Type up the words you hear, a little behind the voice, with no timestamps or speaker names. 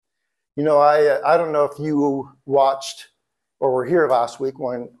You know, I don't know if you watched or were here last week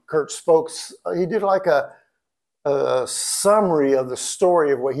when Kurt spoke. He did like a summary of the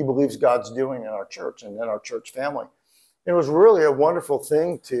story of what he believes God's doing in our church and in our church family. It was really a wonderful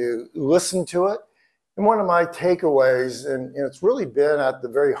thing to listen to it. And one of my takeaways, and it's really been at the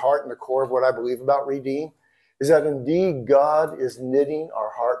very heart and the core of what I believe about Redeem, is that indeed God is knitting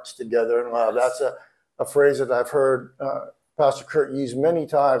our hearts together in love. That's a phrase that I've heard Pastor Kurt use many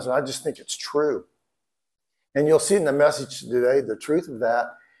times, and I just think it's true. And you'll see in the message today the truth of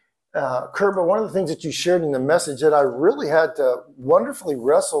that. Kurt, but one of the things that you shared in the message that I really had to wonderfully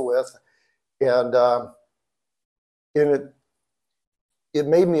wrestle with, and it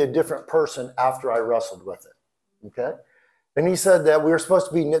made me a different person after I wrestled with it. Okay, and he said that we were supposed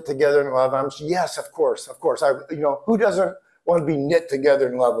to be knit together in love. Yes, of course. Who doesn't want to be knit together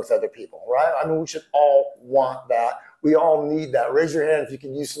in love with other people, right? I mean, we should all want that. We all need that. Raise your hand if you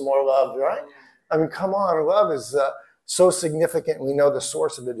can use some more love, right? I mean, come on, love is so significant. We know the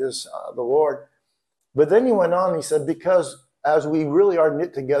source of it is the Lord. But then he went on and he said, because as we really are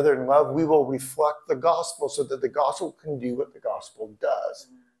knit together in love, we will reflect the gospel so that the gospel can do what the gospel does.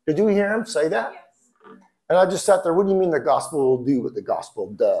 Did you hear him say that? Yes. And I just sat there, what do you mean the gospel will do what the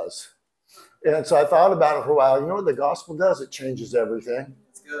gospel does? And so I thought about it for a while. You know what the gospel does? It changes everything.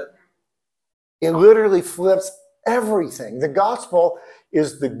 It's good. It literally flips everything. The gospel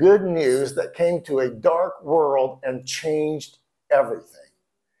is the good news that came to a dark world and changed everything.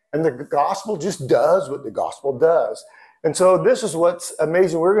 And the gospel just does what the gospel does. And so this is what's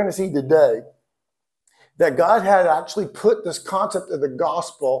amazing. We're going to see today that God had actually put this concept of the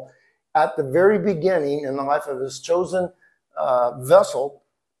gospel at the very beginning in the life of his chosen vessel,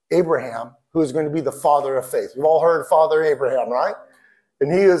 Abraham, who is going to be the father of faith. We've all heard of Father Abraham, right?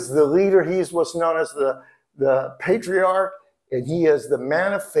 And he is the leader. He is what's known as the patriarch, and he is the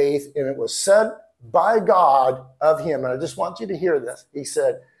man of faith. And it was said by God of him, and I just want you to hear this. He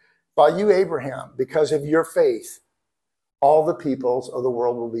said, by you, Abraham, because of your faith, all the peoples of the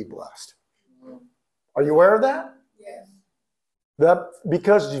world will be blessed. Are you aware of that? Yes. That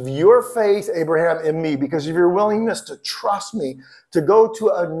because of your faith, Abraham, in me, because of your willingness to trust me, to go to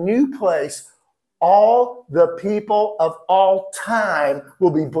a new place, all the people of all time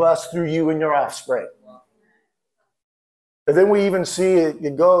will be blessed through you and your offspring. And then we even see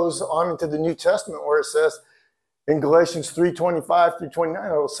it goes on into the New Testament where it says in Galatians 3:25 through 29,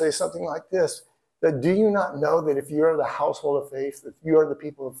 it will say something like this, that do you not know that if you are the household of faith, if you are the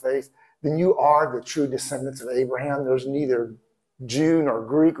people of faith, then you are the true descendants of Abraham. There's neither Jew nor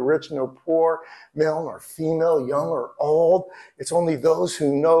Greek, rich nor poor, male nor female, young or old. It's only those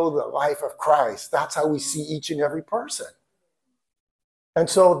who know the life of Christ. That's how we see each and every person. And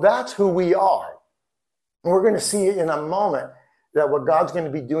so that's who we are. And we're going to see in a moment that what God's going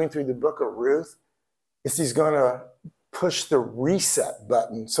to be doing through the book of Ruth is he's going to push the reset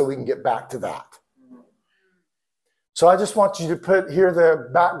button so we can get back to that. So I just want you to put here the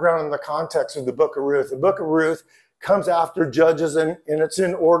background and the context of the book of Ruth. The book of Ruth comes after Judges, and it's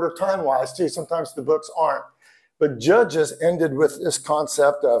in order time-wise too. Sometimes the books aren't. But Judges ended with this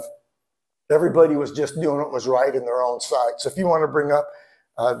concept of everybody was just doing what was right in their own sight. So if you want to bring up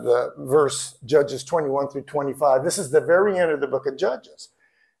the verse Judges 21 through 25, this is the very end of the book of Judges.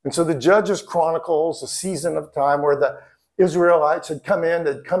 And so the Judges chronicles a season of time where the Israelites had come in,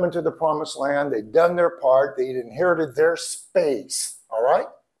 they'd come into the promised land, they'd done their part, they'd inherited their space, all right?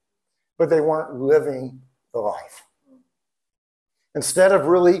 But they weren't living the life. Instead of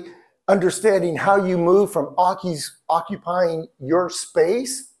really understanding how you move from occupying your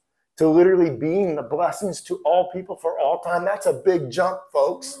space to literally being the blessings to all people for all time, that's a big jump,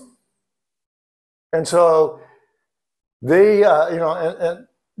 folks. And so they, and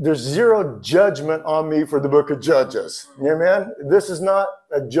there's zero judgment on me for the book of Judges. Amen? This is not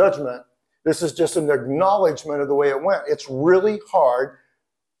a judgment. This is just an acknowledgement of the way it went. It's really hard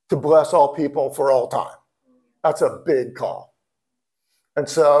to bless all people for all time. That's a big call. And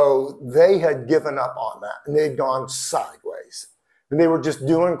so they had given up on that, and they'd gone sideways. And they were just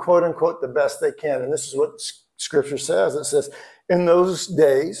doing, quote unquote, the best they can. And this is what Scripture says. It says, in those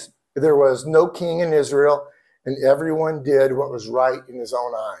days, there was no king in Israel, and everyone did what was right in his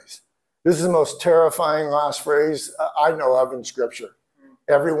own eyes. This is the most terrifying last phrase I know of in Scripture.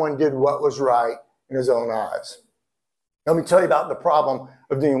 Everyone did what was right in his own eyes. Let me tell you about the problem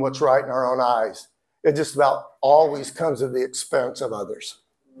of doing what's right in our own eyes. It just about always comes at the expense of others.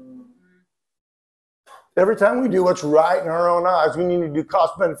 Every time we do what's right in our own eyes, we need to do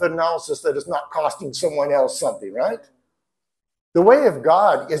cost-benefit analysis that is not costing someone else something, right? The way of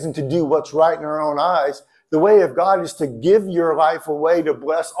God isn't to do what's right in our own eyes The way of God is to give your life away to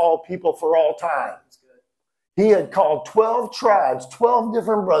bless all people for all time. He had called 12 tribes, 12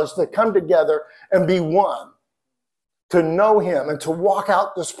 different brothers to come together and be one, to know him and to walk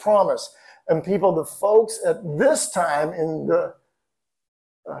out this promise. And people, the folks at this time in the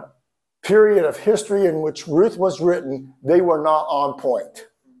period of history in which Ruth was written, they were not on point.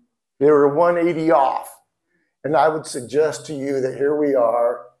 They were 180 off. And I would suggest to you that here we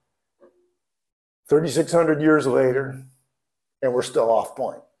are, 3,600 years later, and we're still off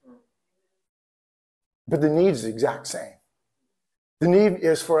point. But the need is the exact same. The need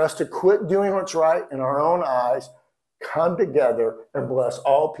is for us to quit doing what's right in our own eyes, come together and bless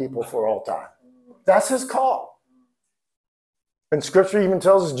all people for all time. That's his call. And scripture even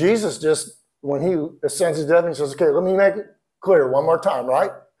tells us Jesus just, when he ascends to heaven, he says, okay, let me make it clear one more time,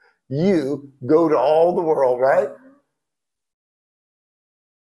 right? You go to all the world, right?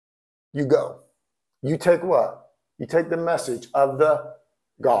 You go. You take what? You take the message of the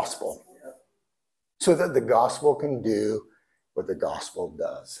gospel so that the gospel can do what the gospel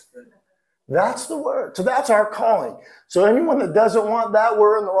does. That's the word. So that's our calling. So anyone that doesn't want that,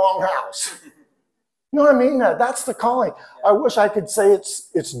 we're in the wrong house. You know what I mean? That's the calling. I wish I could say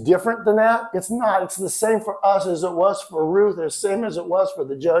it's different than that. It's not. It's the same for us as it was for Ruth, the same as it was for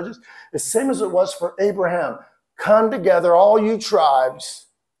the judges, the same as it was for Abraham. Come together, all you tribes.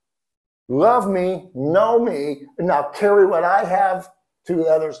 Love me, know me, and now carry what I have to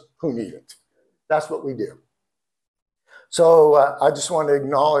others who need it. That's what we do. So I just want to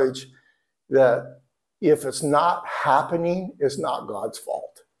acknowledge that if it's not happening, it's not God's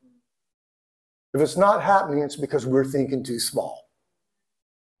fault. If it's not happening, it's because we're thinking too small.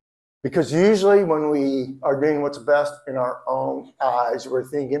 Because usually when we are doing what's best in our own eyes, we're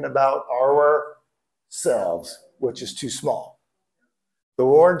thinking about ourselves, which is too small. The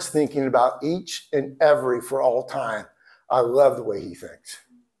Lord's thinking about each and every for all time. I love the way he thinks.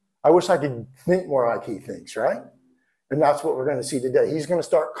 I wish I could think more like he thinks, right? And that's what we're going to see today. He's going to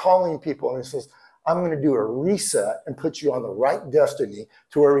start calling people and he says, I'm going to do a reset and put you on the right destiny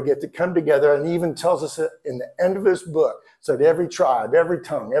to where we get to come together. And he even tells us in the end of his book, so that every tribe, every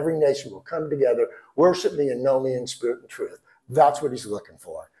tongue, every nation will come together, worship me and know me in spirit and truth. That's what he's looking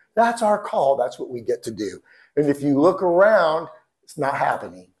for. That's our call. That's what we get to do. And if you look around, it's not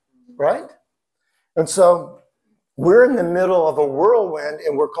happening, right? And so we're in the middle of a whirlwind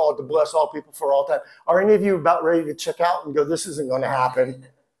and we're called to bless all people for all time. Are any of you about ready to check out and go, this isn't going to happen?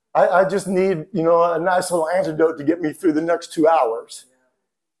 I just need, a nice little antidote to get me through the next 2 hours.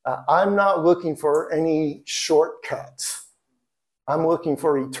 I'm not looking for any shortcuts. I'm looking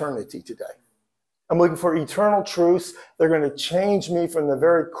for eternity today. I'm looking for eternal truths. They're going to change me from the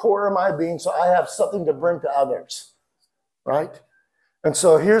very core of my being so I have something to bring to others, right? And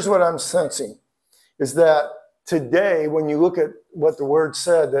so here's what I'm sensing, is that today, when you look at what the word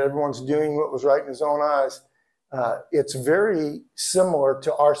said, that everyone's doing what was right in his own eyes, it's very similar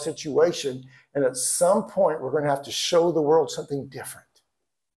to our situation. And at some point, we're going to have to show the world something different.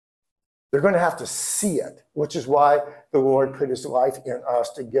 They're going to have to see it, which is why the Lord put his life in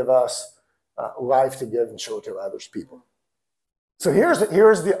us to give us life to give and show it to others people. So here's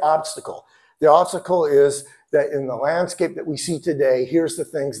the obstacle. The obstacle is that in the landscape that we see today, here's the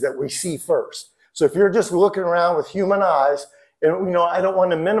things that we see first. So if you're just looking around with human eyes, and I don't want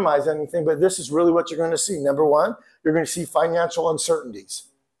to minimize anything, but this is really what you're going to see. Number one, you're going to see financial uncertainties.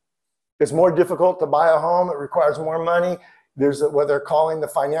 It's more difficult to buy a home. It requires more money. There's what they're calling the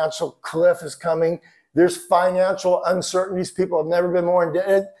financial cliff is coming. There's financial uncertainties. People have never been more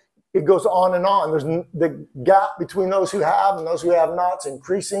indebted. It goes on and on. There's the gap between those who have and those who have not is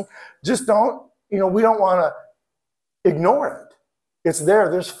increasing. Just we don't want to ignore it. It's there.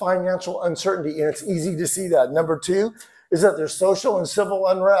 There's financial uncertainty, and it's easy to see that. Number two is that there's social and civil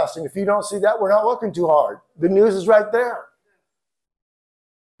unrest. And if you don't see that, we're not looking too hard. The news is right there.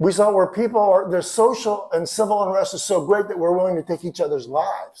 We saw where their social and civil unrest is so great that we're willing to take each other's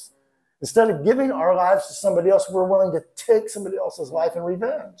lives. Instead of giving our lives to somebody else, we're willing to take somebody else's life in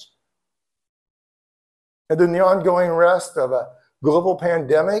revenge. And then the ongoing rest of a global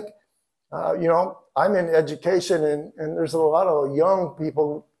pandemic. I'm in education, and there's a lot of young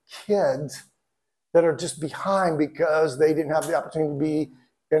people, kids, that are just behind because they didn't have the opportunity to be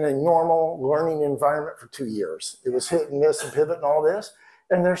in a normal learning environment for 2 years. It was hit and miss and pivot and all this,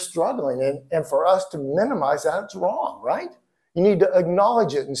 and they're struggling. And for us to minimize that, it's wrong, right? You need to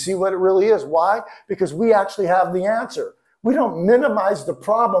acknowledge it and see what it really is. Why? Because we actually have the answer. We don't minimize the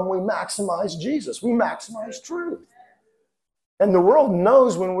problem, we maximize Jesus. We maximize truth. And the world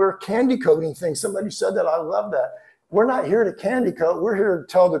knows when we're candy coating things. Somebody said that, I love that. we're not here to candy coat. We're here to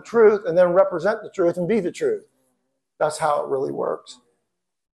tell the truth and then represent the truth and be the truth. That's how it really works.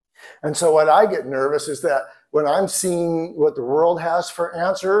 And so what I get nervous is that when I'm seeing what the world has for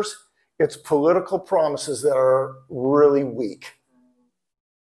answers, it's political promises that are really weak.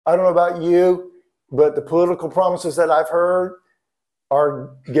 I don't know about you, but the political promises that I've heard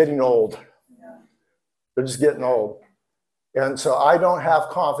are getting old. They're just getting old. And so I don't have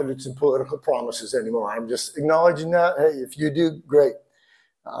confidence in political promises anymore. I'm just acknowledging that. Hey, if you do, great.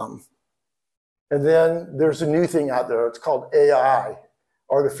 And then there's a new thing out there. It's called AI,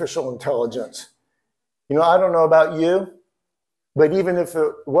 artificial intelligence. You know, I don't know about you, but even if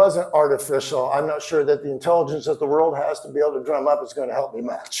it wasn't artificial, I'm not sure that the intelligence that the world has to be able to drum up is going to help me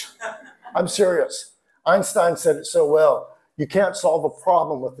much. I'm serious. Einstein said it so well. You can't solve a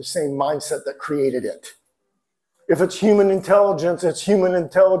problem with the same mindset that created it. If it's human intelligence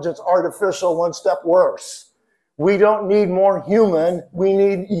artificial, one step worse. We don't need more human, we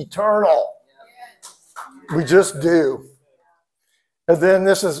need eternal. We just do. And then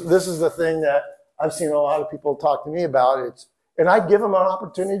this is the thing that I've seen a lot of people talk to me about. And I give them an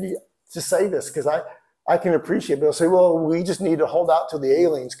opportunity to say this because I can appreciate it. They'll say, well, we just need to hold out till the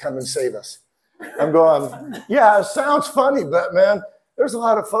aliens come and save us. I'm going, yeah, it sounds funny, but man, there's a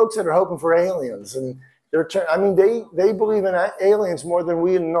lot of folks that are hoping for aliens. And they believe in aliens more than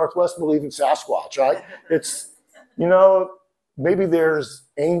we in the Northwest believe in Sasquatch, right? It's, you know, maybe there's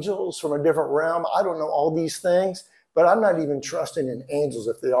angels from a different realm. I don't know all these things, but I'm not even trusting in angels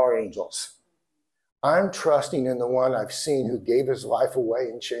if they are angels. I'm trusting in the one I've seen who gave his life away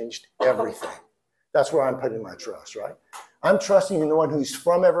and changed everything. That's where I'm putting my trust, right? I'm trusting in the one who's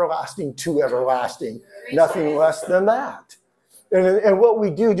from everlasting to everlasting, nothing less than that. And what we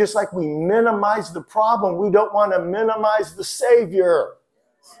do, just like we minimize the problem, we don't want to minimize the Savior.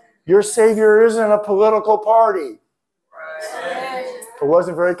 Your Savior isn't a political party. It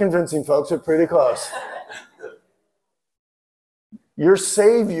wasn't very convincing, folks. It's pretty close. Your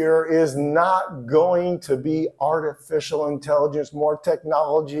Savior is not going to be artificial intelligence, more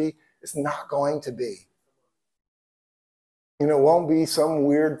technology. It's not going to be. You know, it won't be some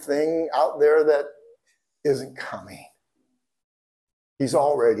weird thing out there that isn't coming. He's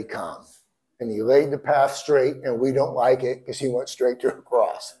already come. And he laid the path straight, and we don't like it because he went straight to the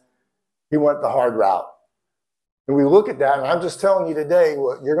cross. He went the hard route. And we look at that, and I'm just telling you today,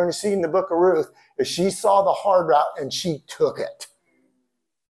 what you're going to see in the book of Ruth is she saw the hard route, and she took it.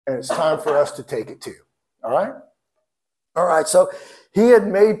 And it's time for us to take it too. All right? All right, so he had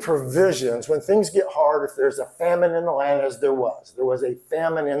made provisions. When things get hard, if there's a famine in the land, as there was a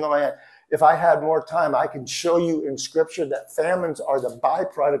famine in the land. If I had more time, I can show you in Scripture that famines are the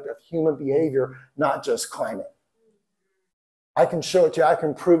byproduct of human behavior, not just climate. I can show it to you. I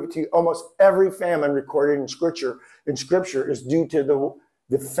can prove it to you. Almost every famine recorded in Scripture is due to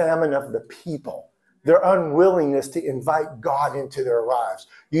the famine of the people. Their unwillingness to invite God into their lives.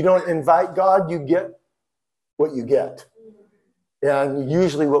 You don't invite God, you get what you get. And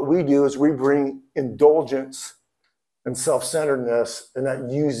usually what we do is we bring indulgence and self-centeredness, and that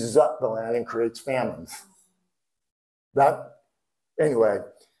uses up the land and creates famines. Anyway,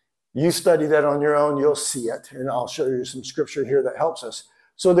 you study that on your own, you'll see it. And I'll show you some scripture here that helps us.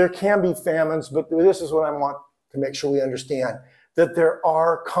 So there can be famines, but this is what I want to make sure we understand. That there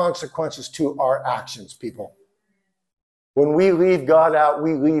are consequences to our actions, people. When we leave God out, and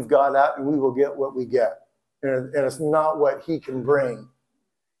we will get what we get. And it's not what he can bring.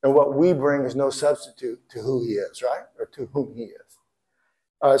 And what we bring is no substitute to who he is, right? Or to whom he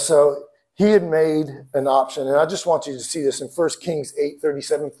is. So he had made an option. And I just want you to see this in 1 Kings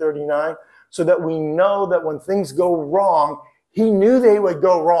 8:37-39, so that we know that when things go wrong, he knew they would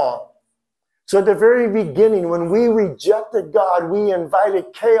go wrong. So at the very beginning, when we rejected God, we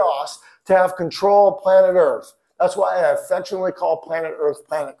invited chaos to have control of planet Earth. That's why I affectionately call planet Earth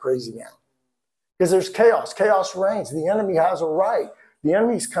planet crazy now. Because there's chaos. Chaos reigns. The enemy has a right. The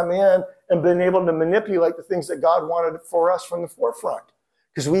enemy's come in and been able to manipulate the things that God wanted for us from the forefront.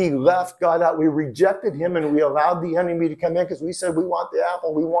 Because we left God out. We rejected him and we allowed the enemy to come in because we said, we want the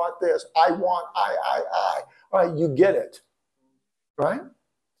apple. We want this. I want, I. All right, you get it. Right?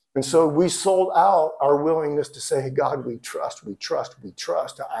 And so we sold out our willingness to say, God, we trust.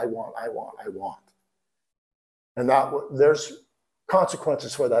 I want. And there's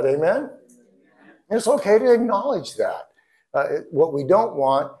consequences for that. Amen? And it's okay to acknowledge that. What we don't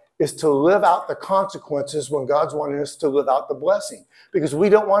want is to live out the consequences when God's wanting us to live out the blessing. Because we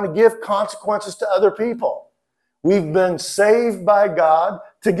don't want to give consequences to other people. We've been saved by God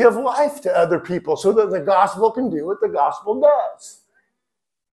to give life to other people so that the gospel can do what the gospel does.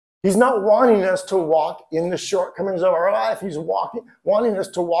 He's not wanting us to walk in the shortcomings of our life. He's wanting us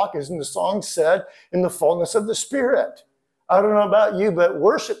to walk, as in the song said, in the fullness of the Spirit. I don't know about you, but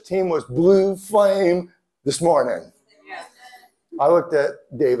worship team was blue flame this morning. Yes. I looked at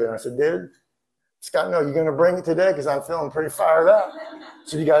David and I said, David, Scott, no, you're going to bring it today because I'm feeling pretty fired up.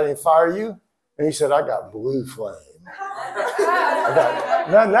 So you got any fire you? And he said, I got blue flame.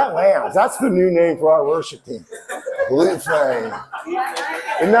 Not lambs. That's the new name for our worship team. Blue flame.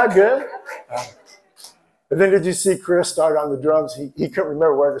 Isn't that good? And then did you see Chris start on the drums? He couldn't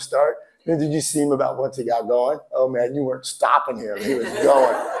remember where to start. Then did you see him about once he got going? Oh, man, you weren't stopping him. He was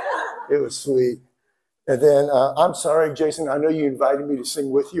going. It was sweet. And then, I'm sorry, Jason, I know you invited me to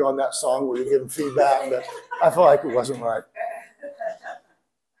sing with you on that song where you give him feedback, but I feel like it wasn't right.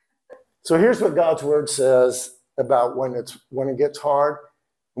 So here's what God's word says about when it gets hard,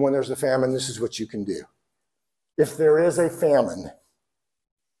 and when there's a famine, this is what you can do. If there is a famine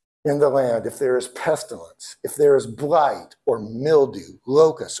in the land, if there is pestilence, if there is blight or mildew,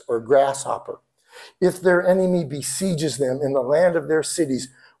 locust or grasshopper, if their enemy besieges them in the land of their cities,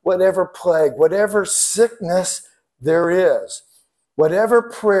 whatever plague, whatever sickness there is, whatever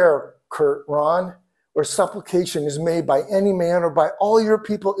prayer, Ron, or supplication is made by any man or by all your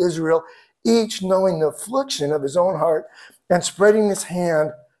people Israel, each knowing the affliction of his own heart and spreading his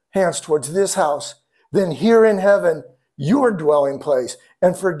hands towards this house, then hear in heaven your dwelling place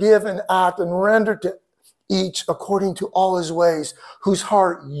and forgive and act and render to each according to all his ways, whose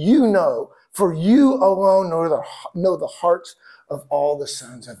heart you know, for you alone know the hearts of all the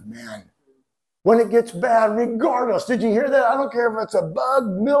sons of men. When it gets bad, regardless, did you hear that? I don't care if it's a bug,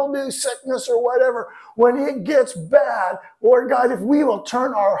 mildew, sickness, or whatever. When it gets bad, Lord God, if we will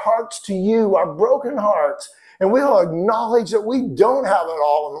turn our hearts to you, our broken hearts, and we'll acknowledge that we don't have it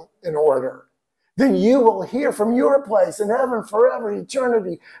all in order, then you will hear from your place in heaven forever,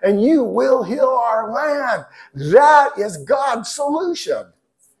 eternity, and you will heal our land. That is God's solution.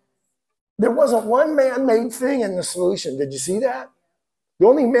 There wasn't one man-made thing in the solution. Did you see that? The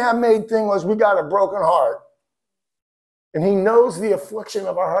only man-made thing was we got a broken heart. And he knows the affliction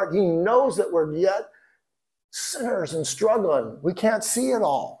of our heart. He knows that we're yet sinners and struggling. We can't see it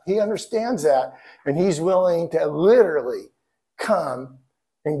all. He understands that. And he's willing to literally come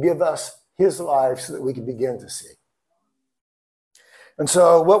and give us his life so that we can begin to see. And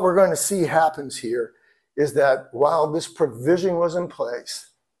so what we're going to see happens here is that while this provision was in place,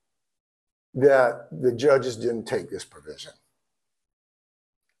 that the judges didn't take this provision.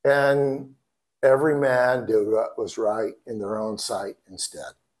 And every man did what was right in their own sight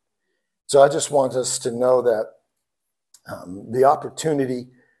instead. So I just want us to know that the opportunity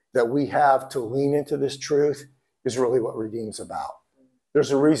that we have to lean into this truth is really what Redeem's about.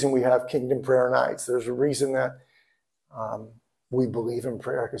 There's a reason we have Kingdom Prayer Nights. There's a reason that we believe in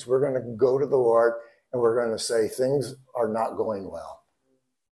prayer, because we're going to go to the Lord and we're going to say things are not going well.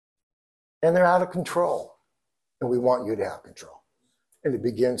 And they're out of control. And we want you to have control. And it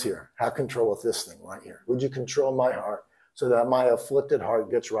begins here. Have control with this thing right here. Would you control my heart so that my afflicted heart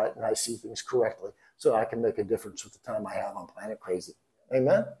gets right and I see things correctly so I can make a difference with the time I have on planet crazy?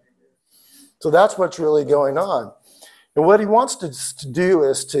 Amen? So that's what's really going on. And what he wants to do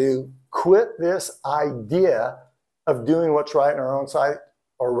is to quit this idea of doing what's right in our own sight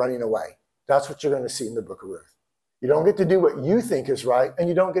or running away. That's what you're going to see in the book of Ruth. You don't get to do what you think is right, and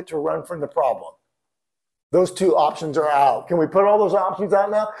you don't get to run from the problem. Those two options are out. Can we put all those options out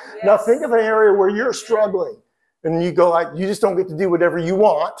now? Yes. Now think of an area where you're struggling, and you go like, you just don't get to do whatever you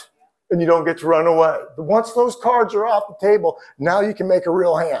want, and you don't get to run away. But once those cards are off the table, now you can make a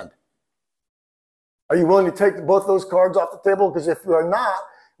real hand. Are you willing to take both those cards off the table? Because if you're not,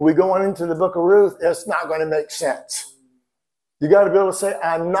 we go on into the book of Ruth, it's not going to make sense. You got to be able to say,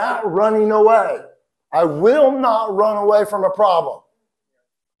 I'm not running away. I will not run away from a problem.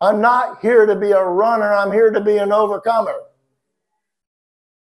 I'm not here to be a runner. I'm here to be an overcomer.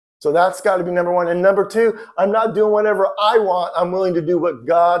 So that's got to be number one. And number two, I'm not doing whatever I want. I'm willing to do what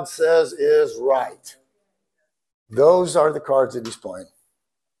God says is right. Those are the cards that he's playing.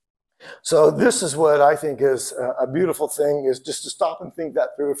 So this is what I think is a beautiful thing, is just to stop and think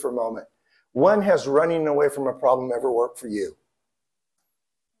that through for a moment. When has running away from a problem ever worked for you?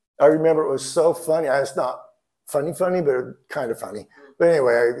 I remember it was so funny. It's not funny, but kind of funny. But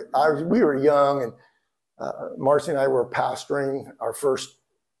anyway, we were young, and Marcy and I were pastoring our first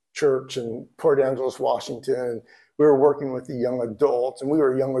church in Port Angeles, Washington. And we were working with the young adults, and we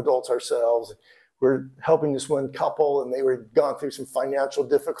were young adults ourselves. We were helping this one couple, and they were gone through some financial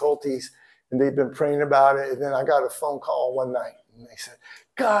difficulties, and they'd been praying about it. And then I got a phone call one night, and they said,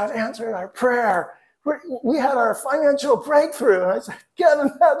 God answered our prayer. we had our financial breakthrough. And I said,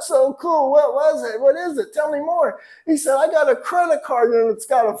 Kevin, that's so cool. What was it? What is it? Tell me more. He said, I got a credit card and it's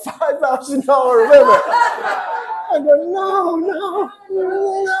got a $5,000 limit. I go,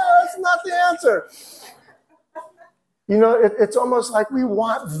 no, that's not the answer. You know, it's almost like we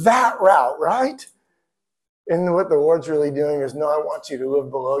want that route, right? And what the Lord's really doing is, no, I want you to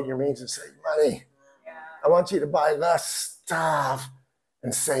live below your means and save money. Yeah. I want you to buy less stuff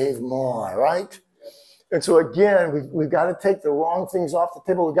and save more, right? And so again, we've got to take the wrong things off the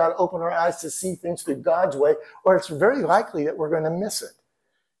table. We've got to open our eyes to see things through God's way, or it's very likely that we're going to miss it.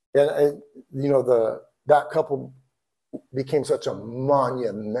 And you know, that couple became such a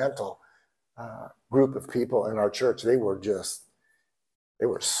monumental group of people in our church. They were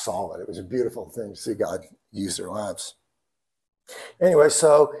solid. It was a beautiful thing to see God use their lives. Anyway,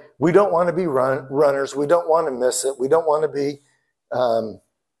 so we don't want to be runners. We don't want to miss it. We don't want to be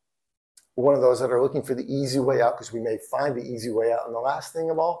one of those that are looking for the easy way out, because we may find the easy way out. And the last thing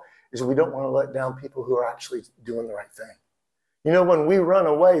of all is we don't want to let down people who are actually doing the right thing. You know, when we run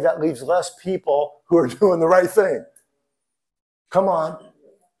away, that leaves less people who are doing the right thing. Come on.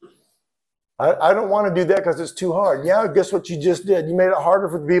 I don't want to do that because it's too hard. Yeah, guess what you just did? You made it harder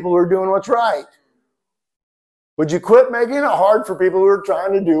for the people who are doing what's right. Would you quit making it hard for people who are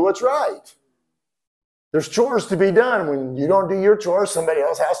trying to do what's right? There's chores to be done. When you don't do your chores, somebody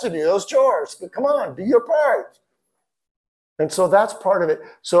else has to do those chores. But come on, do your part. And so that's part of it.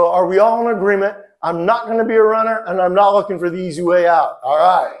 So are we all in agreement? I'm not going to be a runner, and I'm not looking for the easy way out. All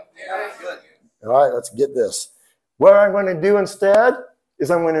right. Yeah, good. All right, let's get this. What I'm going to do instead is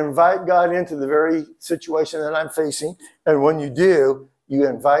I'm going to invite God into the very situation that I'm facing. And when you do, you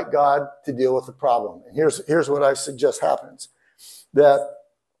invite God to deal with the problem. And here's what I suggest happens. That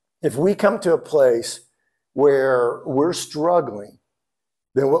if we come to a place where we're struggling,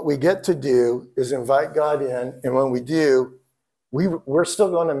 then what we get to do is invite God in. And when we do, we're still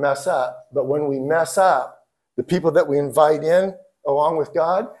going to mess up. But when we mess up, the people that we invite in along with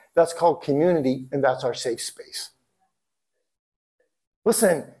God, that's called community, and that's our safe space.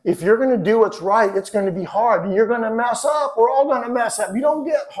 Listen, if you're going to do what's right, it's going to be hard, and you're going to mess up. We're all going to mess up. You don't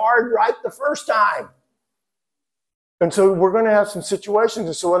get hard right the first time. And so we're going to have some situations.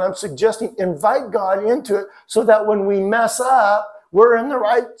 And so what I'm suggesting, invite God into it so that when we mess up, we're in the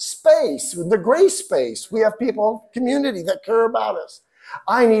right space, the grace space. We have people, community that care about us.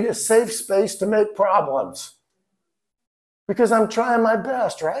 I need a safe space to make problems because I'm trying my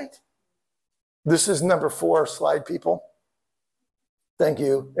best, right? This is number 4 slide, people. Thank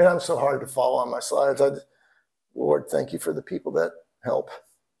you. And I'm so hard to follow on my slides. Lord, thank you for the people that help.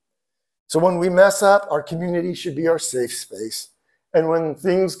 So when we mess up, our community should be our safe space. And when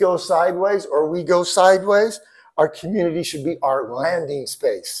things go sideways or we go sideways, our community should be our landing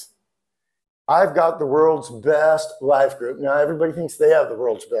space. I've got the world's best life group. Now, everybody thinks they have the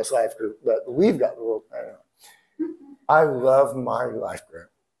world's best life group, but we've got the world. I don't know. I love my life group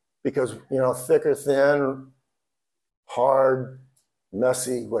because, you know, thick or thin, hard,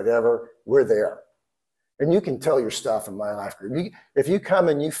 messy, whatever, we're there. And you can tell your stuff in my life group. If you come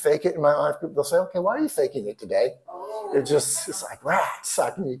and you fake it in my life group, they'll say, okay, why are you faking it today? It's like, rats, how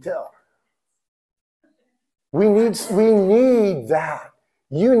can you tell? We need that.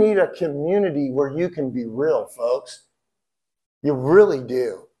 You need a community where you can be real, folks. You really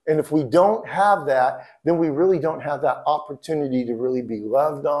do. And if we don't have that, then we really don't have that opportunity to really be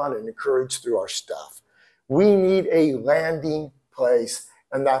loved on and encouraged through our stuff. We need a landing place,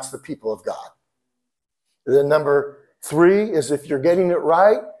 and that's the people of God. Then number 3 is if you're getting it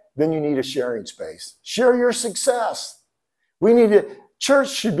right, then you need a sharing space. Share your success. Church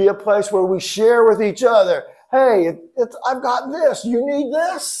should be a place where we share with each other. Hey, I've got this. You need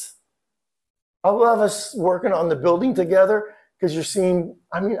this? I love us working on the building together because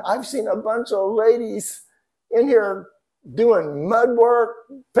I've seen a bunch of ladies in here doing mud work,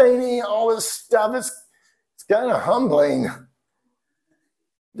 painting, all this stuff. It's kind of humbling.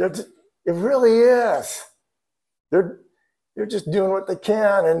 It really is. They're just doing what they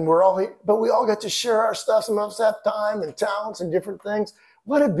can, and but we all get to share our stuff. Some of us have time and talents and different things.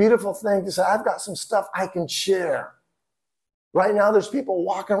 What a beautiful thing to say, I've got some stuff I can share. Right now, there's people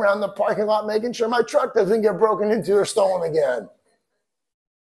walking around the parking lot making sure my truck doesn't get broken into or stolen again.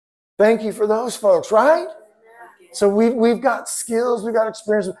 Thank you for those folks, right? So we've got skills, we've got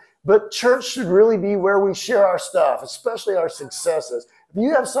experience, but church should really be where we share our stuff, especially our successes. If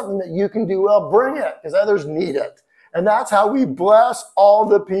you have something that you can do well, bring it, because others need it. And that's how we bless all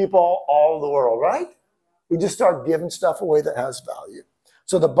the people, all the world, right? We just start giving stuff away that has value.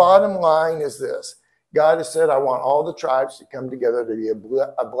 So the bottom line is this. God has said, I want all the tribes to come together to be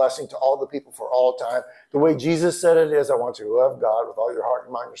a blessing to all the people for all time. The way Jesus said it is, I want you to love God with all your heart,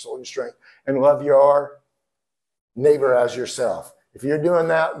 your mind, your soul, your strength, and love your neighbor as yourself. If you're doing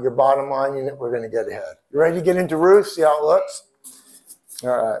that, your bottom line unit, we're going to get ahead. You ready to get into Ruth? See how it looks?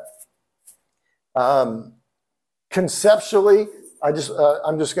 All right. Conceptually, I'm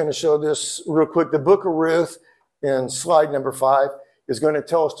just going to show this real quick. The book of Ruth in slide number 5 is going to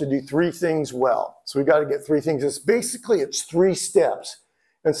tell us to do 3 things well. So we got to get 3 things. It's 3 steps.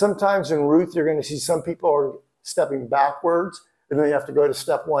 And sometimes in Ruth, you're going to see some people are stepping backwards, and then you have to go to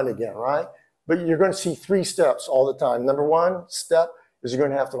step 1 again, right? But you're going to see 3 steps all the time. Number 1 step is you're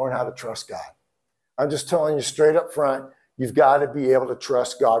going to have to learn how to trust God. I'm just telling you straight up front, you've got to be able to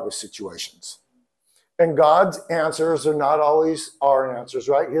trust God with situations. And God's answers are not always our answers,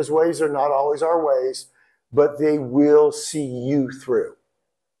 right? His ways are not always our ways, but they will see you through.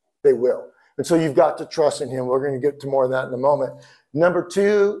 They will. And so you've got to trust in him. We're going to get to more of that in a moment. Number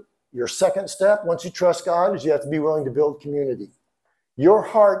 2, your second step, once you trust God, is you have to be willing to build community. Your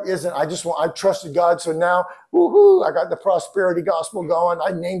heart isn't, I trusted God, so now, woohoo, I got the prosperity gospel going.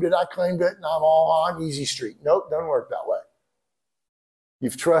 I named it, I claimed it, and I'm all on easy street. Nope, doesn't work that way.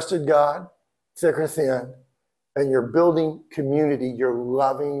 You've trusted God, thick or thin, and you're building community. You're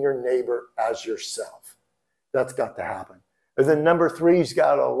loving your neighbor as yourself. That's got to happen. And then number 3, you've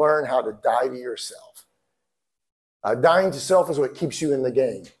got to learn how to die to yourself. Dying to self is what keeps you in the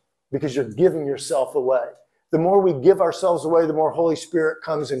game because you're giving yourself away. The more we give ourselves away, the more Holy Spirit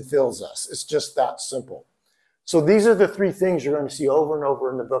comes and fills us. It's just that simple. So these are the 3 things you're going to see over and over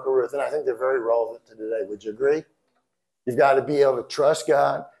in the book of Ruth, and I think they're very relevant to today. Would you agree? You've got to be able to trust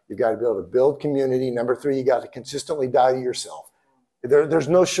God. You've got to be able to build community. Number 3, you got to consistently die to yourself. There's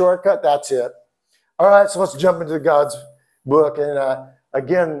no shortcut. That's it. All right, so let's jump into God's book. And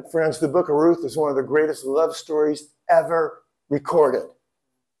again, friends, the book of Ruth is one of the greatest love stories ever recorded.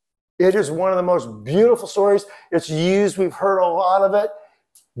 It is one of the most beautiful stories. It's used. We've heard a lot of it.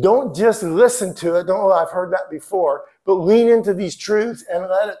 Don't just listen to it. Don't, I've heard that before. But lean into these truths and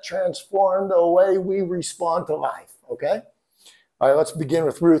let it transform the way we respond to life, okay? All right, let's begin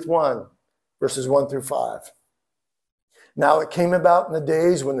with Ruth 1, verses 1 through 5. Now it came about in the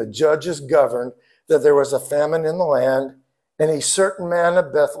days when the judges governed that there was a famine in the land, and a certain man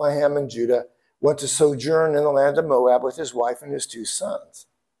of Bethlehem in Judah went to sojourn in the land of Moab with his wife and his 2 sons.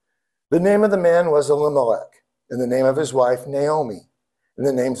 The name of the man was Elimelech, and the name of his wife Naomi, and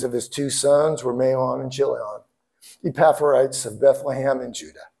the names of his 2 sons were Mahlon and Chilion, Epaphrates of Bethlehem in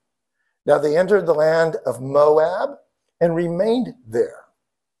Judah. Now they entered the land of Moab and remained there.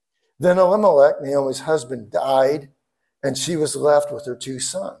 Then Elimelech, Naomi's husband, died, and she was left with her 2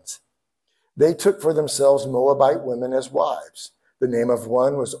 sons. They took for themselves Moabite women as wives. The name of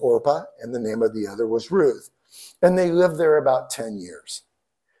one was Orpah, and the name of the other was Ruth, and they lived there about 10 years.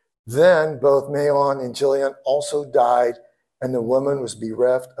 Then both Mahlon and Chilion also died, and the woman was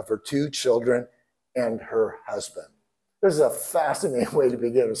bereft of her 2 children and her husband. This is a fascinating way to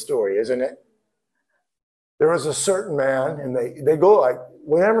begin a story, isn't it? There was a certain man, and they go like,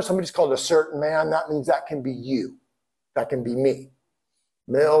 whenever somebody's called a certain man, that means that can be you. That can be me.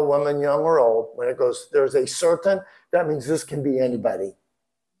 Male, woman, young, or old. When it goes, there's a certain, that means this can be anybody.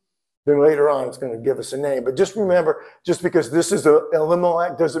 Then later on, it's going to give us a name. But just remember, just because this is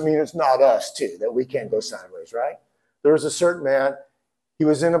Elimelech doesn't mean it's not us too, that we can't go sideways, right? There was a certain man. He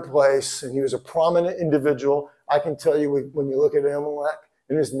was in a place, and he was a prominent individual. I can tell you when you look at Elimelech,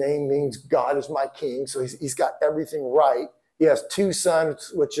 and his name means God is my king, so he's got everything right. He has 2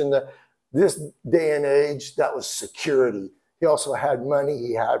 sons, which in this day and age, that was security. He also had money,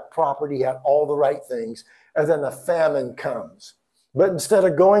 he had property, he had all the right things. And then a famine comes. But instead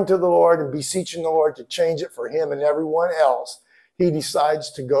of going to the Lord and beseeching the Lord to change it for him and everyone else, he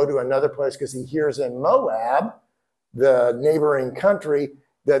decides to go to another place because he hears in Moab, the neighboring country,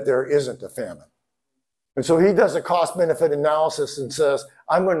 that there isn't a famine. And so he does a cost-benefit analysis and says,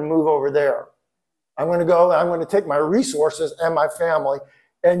 I'm going to move over there. I'm going to go, I'm going to take my resources and my family.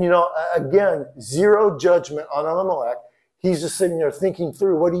 And, again, zero judgment on Elimelech. He's just sitting there thinking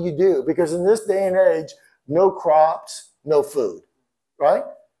through, what do you do? Because in this day and age, no crops, no food, right?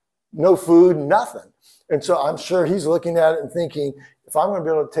 No food, nothing. And so I'm sure he's looking at it and thinking, if I'm going to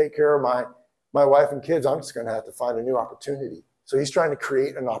be able to take care of my wife and kids, I'm just going to have to find a new opportunity. So he's trying to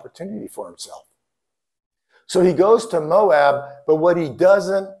create an opportunity for himself. So he goes to Moab, but what he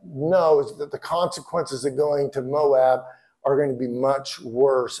doesn't know is that the consequences of going to Moab are going to be much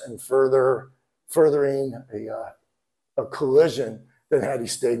worse and furthering a collision than had he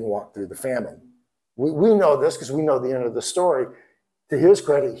stayed and walked through the famine. We know this because we know the end of the story. to his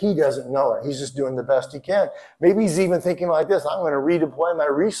credit, he doesn't know it. He's just doing the best he can. Maybe he's even thinking like this: I'm going to redeploy my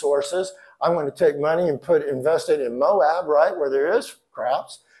resources. I'm going to take money and invest it in Moab, right, where there is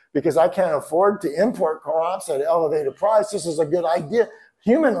crops, because I can't afford to import crops at an elevated price. This is a good idea.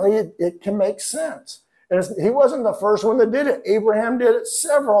 Humanly, it can make sense. And he wasn't the first one that did it. Abraham did it.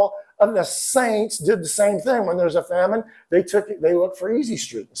 Several of the saints did the same thing. When there's a famine, they looked for easy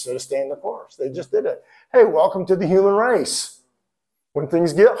street instead of staying the course. They just did it. Hey, welcome to the human race. When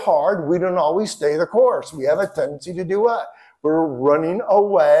things get hard, we don't always stay the course. We have a tendency to do what? We're running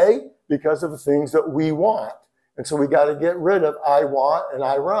away because of the things that we want. And so we got to get rid of I want and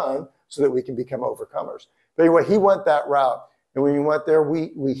I run so that we can become overcomers. But anyway, he went that route. And when he went there,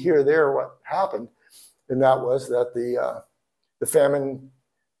 we hear there what happened. And that was that the famine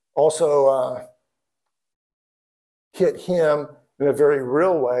also hit him in a very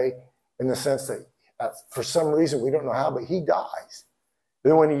real way, in the sense that for some reason, we don't know how, but he dies.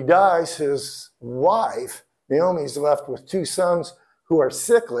 Then when he dies, his wife, Naomi's left with 2 sons who are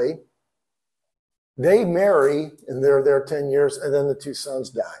sickly. They marry, and they're there 10 years, and then the 2 sons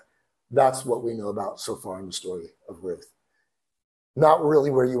die. That's what we know about so far in the story of Ruth. Not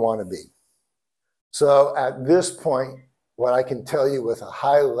really where you want to be. So at this point, what I can tell you with a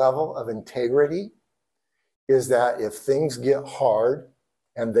high level of integrity is that if things get hard,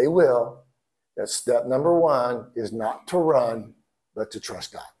 and they will, that step number 1 is not to run, but to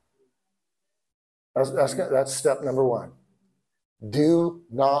trust God. That's step number 1. Do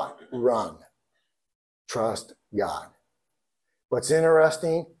not run. Trust God. What's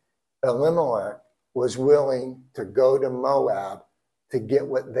interesting, Elimelech was willing to go to Moab to get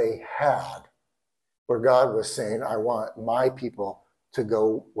what they had, where God was saying, I want my people to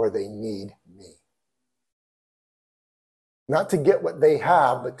go where they need me. Not to get what they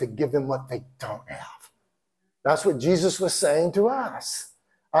have, but to give them what they don't have. That's what Jesus was saying to us.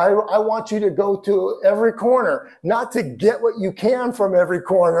 I want you to go to every corner, not to get what you can from every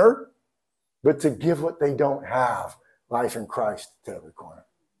corner, but to give what they don't have, life in Christ, to every corner.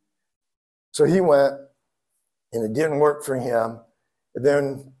 So he went, and it didn't work for him. And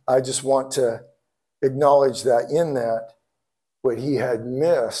then I just want to acknowledge that in that, what he had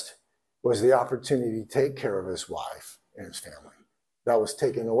missed was the opportunity to take care of his wife and his family. That was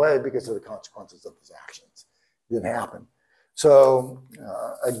taken away because of the consequences of his actions. It didn't happen. So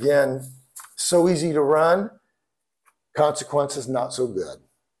again, so easy to run, consequences not so good.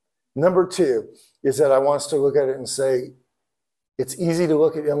 Number 2 is that I want us to look at it and say, it's easy to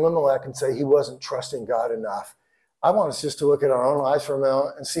look at Elimelech and say he wasn't trusting God enough. I want us just to look at our own lives for a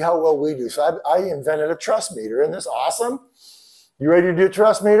minute and see how well we do. So I invented a trust meter. Isn't this awesome? You ready to do a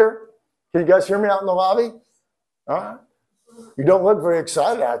trust meter? Can you guys hear me out in the lobby? All right. You don't look very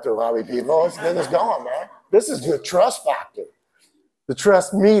excited out there, lobby people. Let's get this going, man. This is the trust factor, the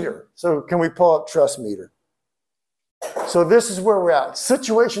trust meter. So can we pull up trust meter? So this is where we're at.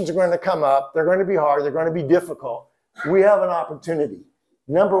 Situations are going to come up. They're going to be hard. They're going to be difficult. We have an opportunity.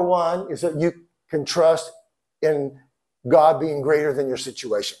 Number 1 is that you can trust in God being greater than your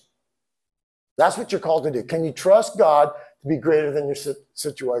situation. That's what you're called to do. Can you trust God to be greater than your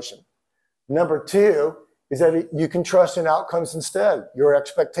situation? Number 2 is that you can trust in outcomes instead, your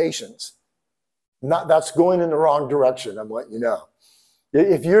expectations. That's going in the wrong direction, I'm letting you know.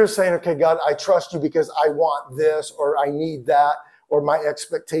 If you're saying, okay, God, I trust you because I want this, or I need that, or my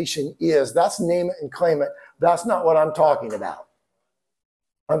expectation is, that's name it and claim it. That's not what I'm talking about.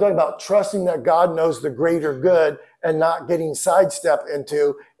 I'm talking about trusting that God knows the greater good and not getting sidestepped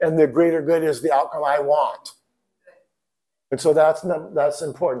into, and the greater good is the outcome I want. And so that's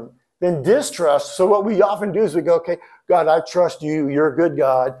important. Then distrust. So what we often do is we go, okay, God, I trust you. You're a good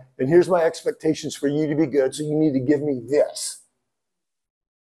God. And here's my expectations for you to be good. So you need to give me this.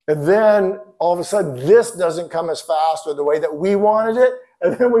 And then all of a sudden, this doesn't come as fast or the way that we wanted it.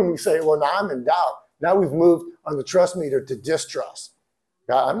 And then when we say, well, now I'm in doubt. Now we've moved on the trust meter to distrust.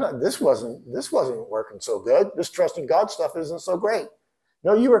 God, this wasn't working so good. This trusting God stuff isn't so great.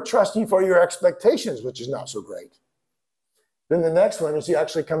 No, you are trusting for your expectations, which is not so great. Then the next one is you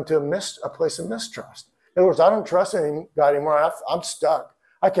actually come to a place of mistrust. In other words, I don't trust God anymore. I'm stuck.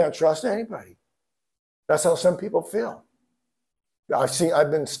 I can't trust anybody. That's how some people feel.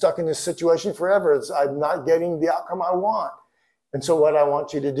 I've been stuck in this situation forever. I'm not getting the outcome I want. And so what I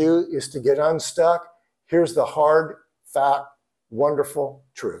want you to do is to get unstuck. Here's the hard, fact, wonderful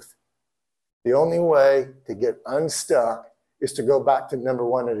truth. The only way to get unstuck is to go back to number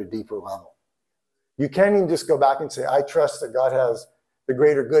 1 at a deeper level. You can't even just go back and say, I trust that God has the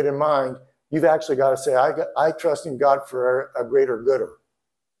greater good in mind. You've actually got to say, I trust in God for a greater gooder.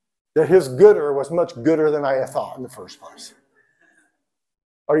 That his gooder was much gooder than I thought in the first place.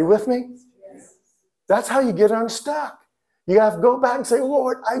 Are you with me? Yes. That's how you get unstuck. You have to go back and say,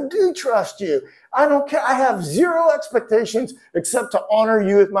 Lord, I do trust you. I don't care. I have zero expectations except to honor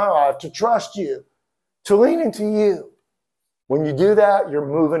you with my life, to trust you, to lean into you. When you do that, you're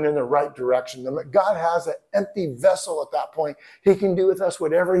moving in the right direction. God has an empty vessel at that point. He can do with us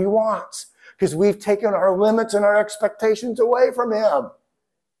whatever he wants because we've taken our limits and our expectations away from him.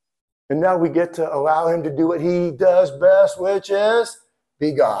 And now we get to allow him to do what he does best, which is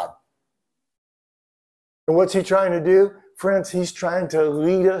be God. And what's he trying to do? Friends, he's trying to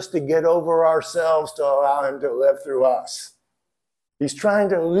lead us to get over ourselves to allow him to live through us. He's trying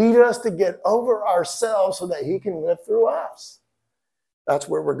to lead us to get over ourselves so that he can live through us. That's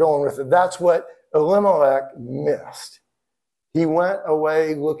where we're going with it. That's what Elimelech missed. He went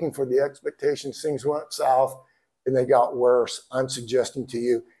away looking for the expectations. Things went south and they got worse. I'm suggesting to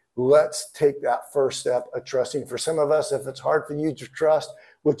you, let's take that first step of trusting. For some of us, if it's hard for you to trust,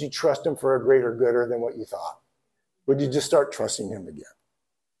 would you trust him for a greater gooder than what you thought? Would you just start trusting him again?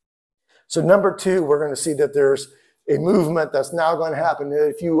 So number 2, we're going to see that there's a movement that's now going to happen.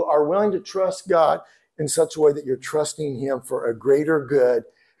 If you are willing to trust God in such a way that you're trusting him for a greater good,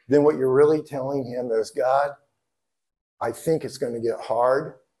 then what you're really telling him is, God, I think it's going to get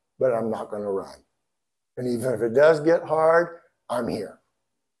hard, but I'm not going to run. And even if it does get hard, I'm here.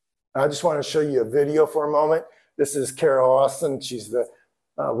 I just want to show you a video for a moment. This is Carol Austin. She's the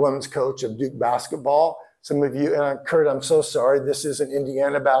women's coach of Duke basketball. Some of you, and Kurt, I'm so sorry. This isn't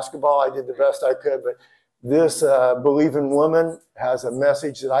Indiana basketball. I did the best I could, but this believing woman has a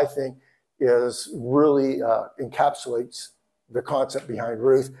message that I think is really encapsulates the concept behind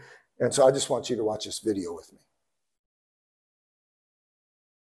Ruth. And so I just want you to watch this video with me.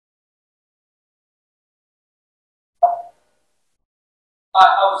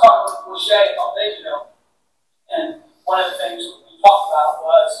 I was talking with Shay a days ago, and one of the things we talked about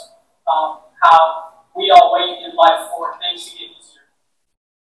was how we all wait in life for things to get easier.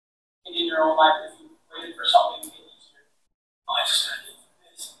 And in your own life, if you waited for something to get easier, oh, I just got to get through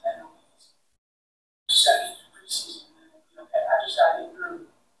this, and then it'll be easy. Just got to get through preseason, and then it'll be okay. I just got to get through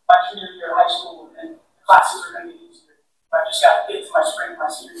my junior year of high school, and the classes are going to get easier. I just got to get to my spring,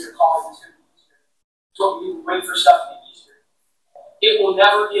 my senior year of college, it's going to be easier. So we wait for stuff to get easier. It will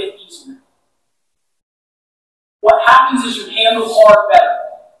never get easier. What happens is you handle hard better.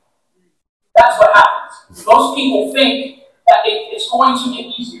 That's what happens. Most people think that it's going to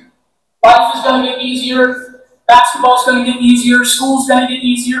get easier. Life is going to get easier. Basketball is going to get easier. School's going to get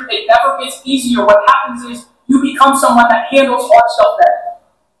easier. It never gets easier. What happens is you become someone that handles hard stuff better.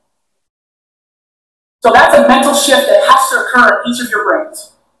 So that's a mental shift that has to occur in each of your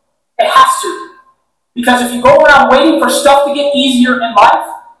brains. It has to. Because if you go around waiting for stuff to get easier in life,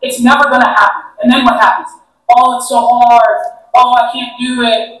 it's never going to happen. And then what happens? Oh, it's so hard. Oh, I can't do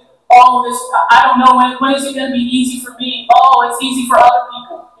it. Oh, this, I don't know when is it going to be easy for me? Oh, it's easy for other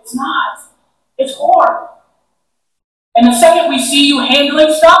people. It's not. It's hard. And the second we see you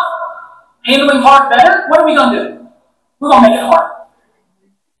handling stuff, handling hard better, what are we going to do? We're going to make it hard.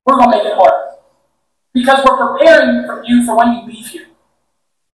 We're going to make it hard. Because we're preparing for you for when you leave here.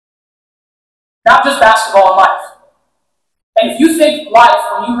 Not just basketball and life. And if you think life,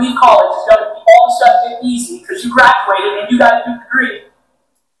 when you leave college, is going to be all of a sudden get easy because you graduated and you got a new degree,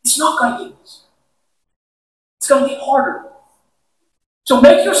 it's not going to get easy. It's going to get harder. So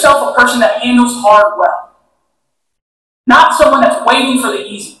make yourself a person that handles hard well. Not someone that's waiting for the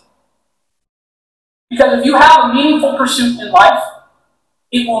easy. Because if you have a meaningful pursuit in life,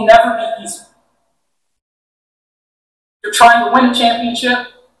 it will never be easy. You're trying to win a championship.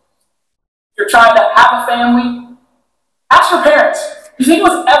 You're trying to have a family. Ask your parents. Do you think it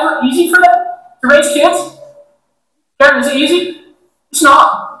was ever easy for them to raise kids? Karen, is it easy? It's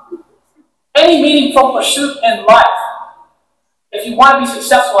not. Any meaningful pursuit in life, if you want to be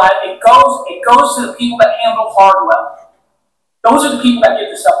successful at it, it goes to the people that handle hard well. Those are the people that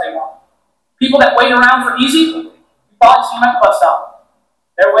get the stuff they want. People that wait around for easy, you probably see them at the bus stop.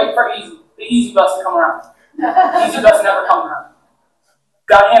 They're waiting for the easy bus to come around. The easy bus never comes around. You've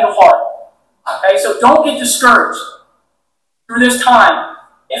got to handle hard. Okay, so don't get discouraged through this time.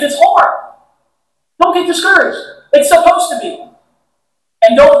 If it's hard, don't get discouraged. It's supposed to be.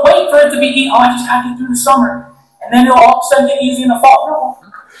 And don't wait for it to be easy. Oh, I just got to get through the summer. And then it'll all of a sudden get easy in the fall.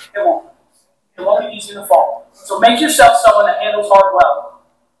 No, it won't. It won't get easy in the fall. So make yourself someone that handles hard well.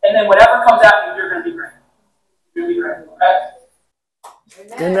 And then whatever comes at you, you're going to be great. You're going to be great,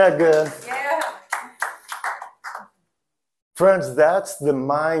 okay? Isn't that good? Yeah. Friends, that's the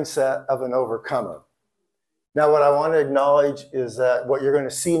mindset of an overcomer. Now, what I want to acknowledge is that what you're going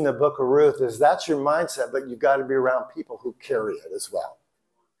to see in the book of Ruth is that's your mindset, but you've got to be around people who carry it as well.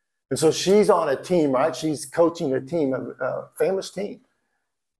 And so she's on a team, right? She's coaching a team, a famous team.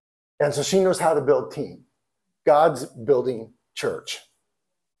 And so she knows how to build team. God's building church.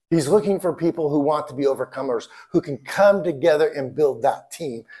 He's looking for people who want to be overcomers, who can come together and build that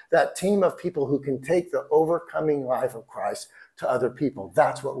team of people who can take the overcoming life of Christ to other people.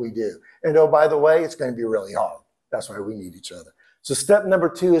 That's what we do. And oh, by the way, it's going to be really hard. That's why we need each other. So step number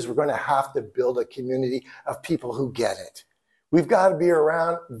 2 is we're going to have to build a community of people who get it. We've got to be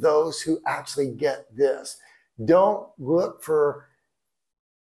around those who actually get this. Don't look for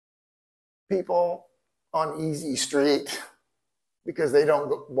people on Easy Street because they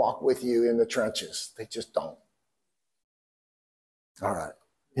don't walk with you in the trenches. They just don't. All right.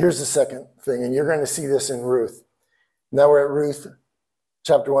 Here's the second thing, and you're going to see this in Ruth. Now we're at Ruth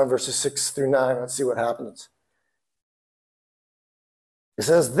chapter 1, verses 6 through 9. Let's see what happens. It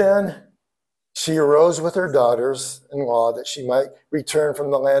says, then she arose with her daughters-in-law that she might return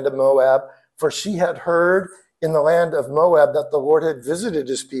from the land of Moab, for she had heard in the land of Moab that the Lord had visited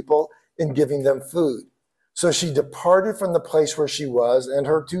his people in giving them food. So she departed from the place where she was, and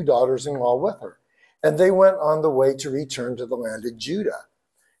her 2 daughters-in-law with her. And they went on the way to return to the land of Judah.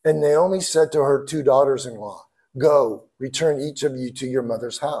 And Naomi said to her 2 daughters-in-law, go, return each of you to your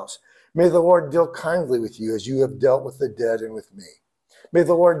mother's house. May the Lord deal kindly with you as you have dealt with the dead and with me. May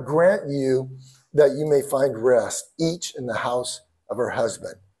the Lord grant you that you may find rest, each in the house of her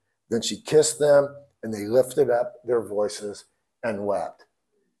husband. Then she kissed them, and they lifted up their voices and wept.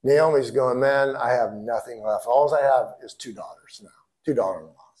 Naomi's going, man, I have nothing left. All I have is 2 daughters now, 2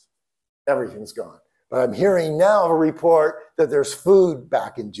 daughter-in-laws. Everything's gone. But I'm hearing now a report that there's food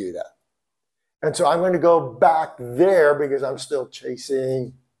back in Judah. And so I'm going to go back there because I'm still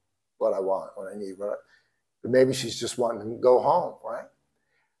chasing what I want, what I need. But maybe she's just wanting to go home, right?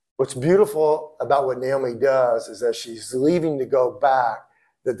 What's beautiful about what Naomi does is that she's leaving to go back,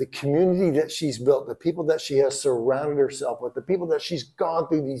 that the community that she's built, the people that she has surrounded herself with, the people that she's gone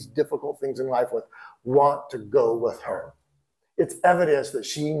through these difficult things in life with, want to go with her. It's evidence that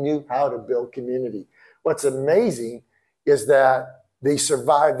she knew how to build community. What's amazing is that they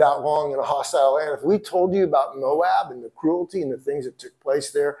survived that long in a hostile land. If we told you about Moab and the cruelty and the things that took place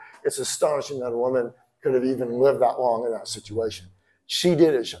there, it's astonishing that a woman could have even lived that long in that situation. She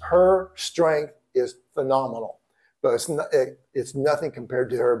did it. Her strength is phenomenal. But it's nothing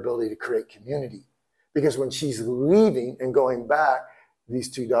compared to her ability to create community. Because when she's leaving and going back, these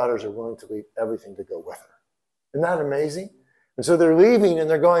 2 daughters are willing to leave everything to go with her. Isn't that amazing? And so they're leaving and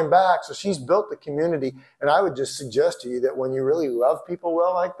they're going back. So she's built the community. And I would just suggest to you that when you really love people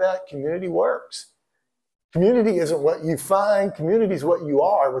well like that, community works. Community isn't what you find. Community is what you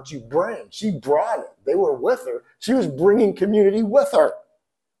are, what you bring. She brought it. They were with her. She was bringing community with her.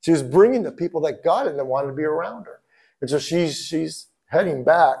 She was bringing the people that got it and wanted to be around her. And so she's heading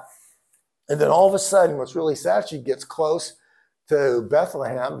back. And then all of a sudden, what's really sad, she gets close to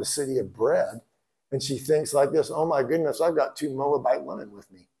Bethlehem, the city of bread. And she thinks like this, oh my goodness, I've got 2 Moabite women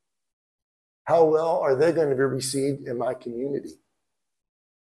with me. How well are they going to be received in my community?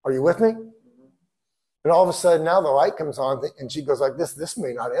 Are you with me? And all of a sudden now the light comes on and she goes like this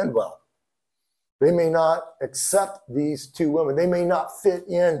may not end well. They may not accept these 2 women. They may not fit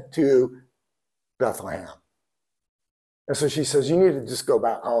into Bethlehem. And so she says, you need to just go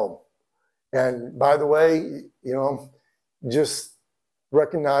back home. And by the way, just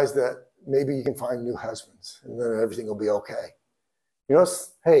recognize that maybe you can find new husbands and then everything will be okay.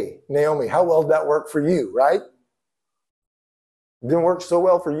 Hey, Naomi, how well did that work for you, right? It didn't work so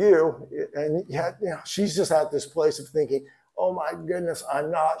well for you. And she's just at this place of thinking, oh my goodness,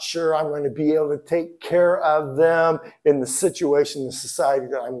 I'm not sure I'm going to be able to take care of them in the situation, the society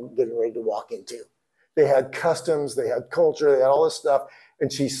that I'm getting ready to walk into. They had customs, they had culture, they had all this stuff,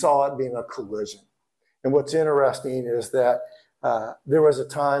 and she saw it being a collision. And what's interesting is that there was a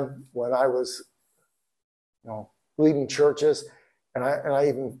time when I was, leading churches, and I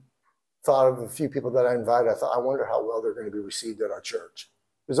even thought of a few people that I invited. I thought, I wonder how well they're going to be received at our church.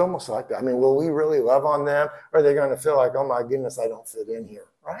 It was almost like that. I mean, will we really love on them? Or are they going to feel like, oh my goodness, I don't fit in here,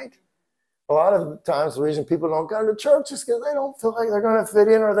 right? A lot of times the reason people don't come to church is because they don't feel like they're going to fit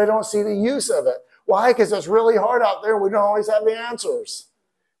in or they don't see the use of it. Why? Because it's really hard out there. We don't always have the answers.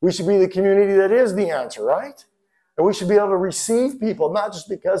 We should be the community that is the answer, right? And we should be able to receive people, not just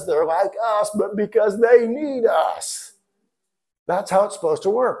because they're like us, but because they need us. That's how it's supposed to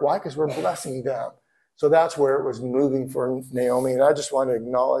work. Why? Because we're blessing them. So that's where it was moving for Naomi. And I just want to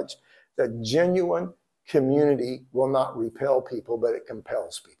acknowledge that genuine community will not repel people, but it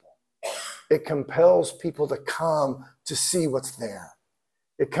compels people. It compels people to come to see what's there.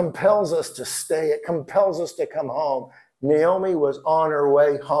 It compels us to stay. It compels us to come home Naomi was on her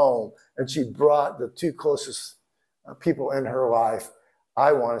way home, and she brought the two closest people in her life.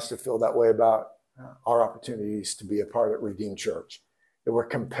 I want us to feel that way about our opportunities to be a part of Redeemed Church, that we're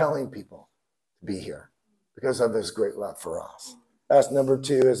compelling people to be here because of his great love for us. That's number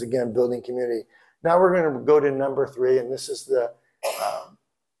 2, is again building community. Now we're going to go to number 3, and this is the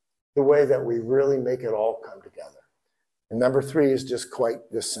way that we really make it all come together. And number 3 is just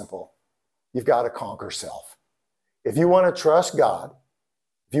quite this simple. You've got to conquer self. If you want to trust God,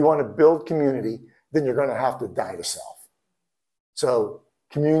 if you want to build community, then you're going to have to die to self. So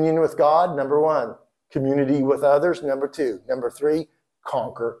communion with God, number 1. Community with others, number 2. Number 3,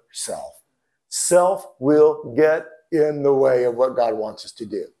 conquer self. Self will get in the way of what God wants us to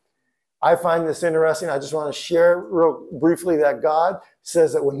do. I find this interesting. I just want to share real briefly that God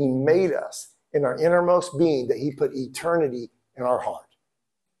says that when he made us in our innermost being, that he put eternity in our heart.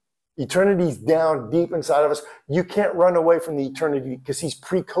 Eternity's down deep inside of us. You can't run away from the eternity because he's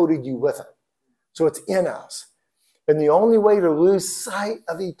pre-coded you with it. So it's in us. And the only way to lose sight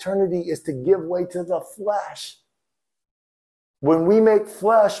of eternity is to give way to the flesh. When we make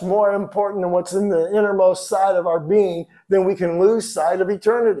flesh more important than what's in the innermost side of our being, then we can lose sight of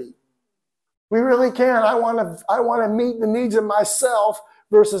eternity. We really can. I want to meet the needs of myself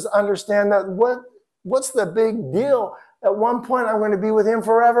versus understand that what's the big deal? At one point, I'm going to be with him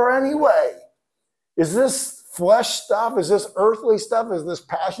forever anyway. Is this flesh stuff? Is this earthly stuff? Is this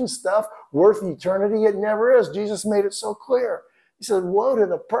passion stuff worth eternity? It never is. Jesus made it so clear. He said, woe to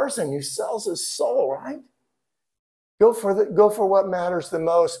the person who sells his soul, right? Go for what matters the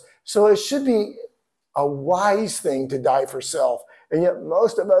most. So it should be a wise thing to die for self. And yet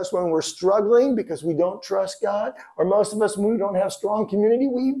most of us, when we're struggling because we don't trust God, or most of us, when we don't have strong community,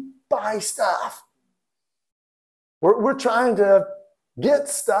 we buy stuff. We're trying to get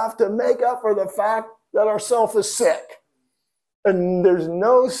stuff to make up for the fact that our self is sick. And there's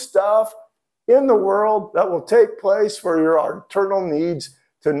no stuff in the world that will take place for your eternal needs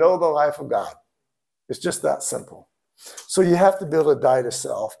to know the life of God. It's just that simple. So you have to be able to die to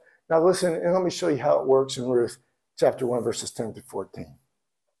self. Now listen, and let me show you how it works in Ruth chapter 1, verses 10 to 14.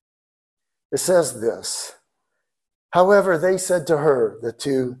 It says this, however, they said to her, the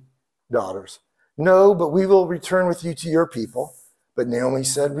 2 daughters, no, but we will return with you to your people. But Naomi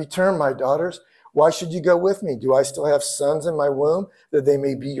said, return, my daughters. Why should you go with me? Do I still have sons in my womb that they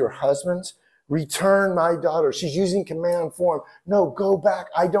may be your husbands? Return, my daughters. She's using command form. No, go back.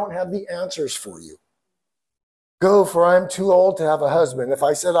 I don't have the answers for you. Go, for I am too old to have a husband. If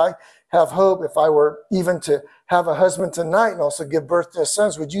I said I have hope, if I were even to have a husband tonight and also give birth to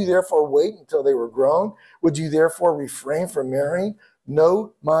sons, would you therefore wait until they were grown? Would you therefore refrain from marrying?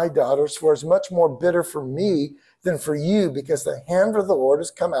 No, my daughters, for it's much more bitter for me than for you, because the hand of the Lord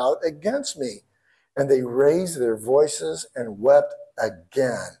has come out against me. And they raised their voices and wept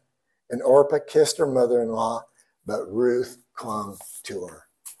again. And Orpah kissed her mother-in-law, but Ruth clung to her.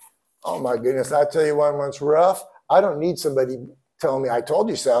 Oh my goodness, I tell you one, when it's rough, I don't need somebody telling me, I told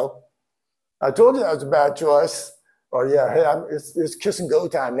you so. I told you that was a bad choice. Or yeah, hey, it's kiss and go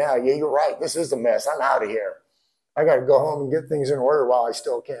time now. Yeah, you're right. This is a mess. I'm out of here. I got to go home and get things in order while I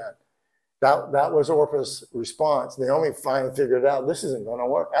still can. That was Orpah's response. Naomi finally figured out, this isn't going to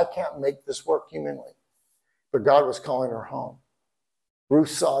work. I can't make this work humanly. But God was calling her home. Ruth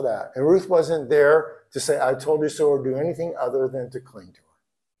saw that. And Ruth wasn't there to say, I told you so, or do anything other than to cling to her.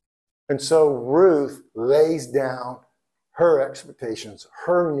 And so Ruth lays down her expectations,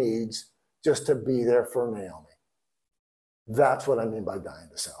 her needs, just to be there for Naomi. That's what I mean by dying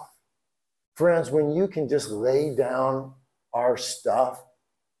to self. Friends, when you can just lay down our stuff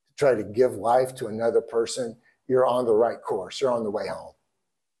to try to give life to another person, you're on the right course. You're on the way home.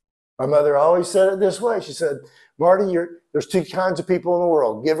 My mother always said it this way. She said, Marty, there's 2 kinds of people in the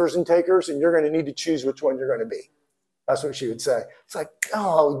world, givers and takers, and you're going to need to choose which one you're going to be. That's what she would say. It's like,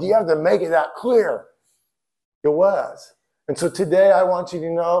 oh, do you have to make it that clear? It was. And so today I want you to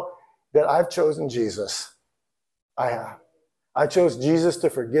know that I've chosen Jesus. I have. I chose Jesus to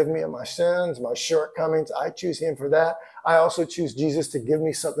forgive me of my sins, my shortcomings. I choose him for that. I also choose Jesus to give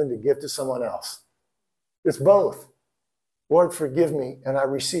me something to give to someone else. It's both. Lord, forgive me, and I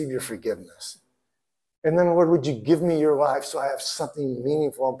receive your forgiveness. And then, Lord, would you give me your life so I have something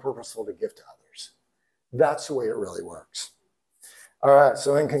meaningful and purposeful to give to others? That's the way it really works. All right,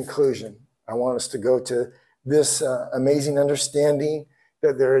 so in conclusion, I want us to go to this amazing understanding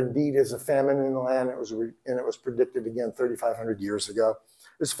that there indeed is a famine in the land, and it was predicted again 3,500 years ago.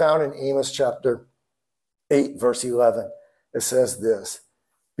 It's found in Amos chapter 8, verse 11. It says this,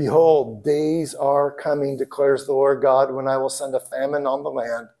 behold, days are coming, declares the Lord God, when I will send a famine on the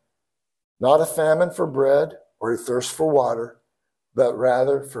land, not a famine for bread or a thirst for water, but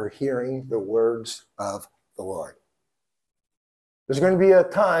rather for hearing the words of the Lord. There's going to be a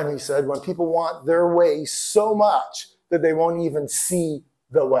time, he said, when people want their way so much that they won't even see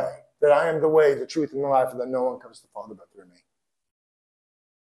the way. That I am the way, the truth, and the life, and that no one comes to the Father but through me.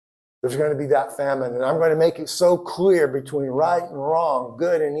 There's going to be that famine, and I'm going to make it so clear between right and wrong,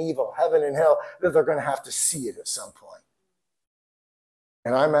 good and evil, heaven and hell, that they're going to have to see it at some point.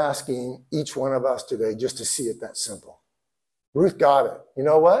 And I'm asking each one of us today just to see it that simple. Ruth got it. You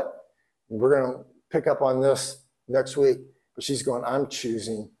know what? We're going to pick up on this next week, but she's going, I'm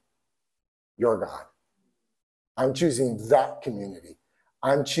choosing your God. I'm choosing that community.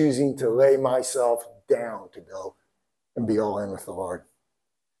 I'm choosing to lay myself down to go and be all in with the Lord.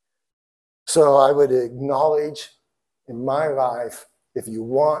 So I would acknowledge in my life, if you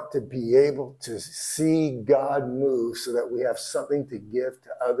want to be able to see God move so that we have something to give to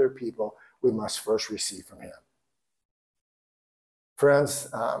other people, we must first receive from him. Friends,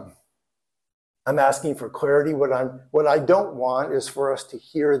 I'm asking for clarity. What I don't want is for us to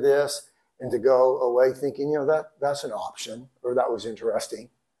hear this and to go away thinking, that's an option, or that was interesting.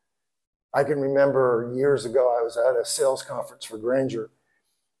 I can remember years ago, I was at a sales conference for Granger,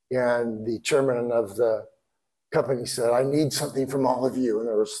 and the chairman of the company said, I need something from all of you. And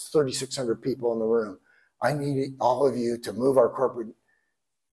there was 3,600 people in the room. I need all of you to move our corporate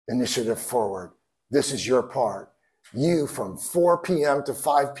initiative forward. This is your part. You, from 4 p.m. to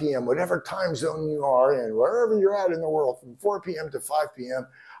 5 p.m., whatever time zone you are in, wherever you're at in the world, from 4 p.m. to 5 p.m.,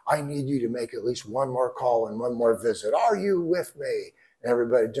 I need you to make at least one more call and one more visit. Are you with me? And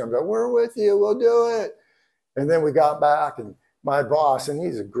everybody jumped up, we're with you, we'll do it. And then we got back, and my boss, and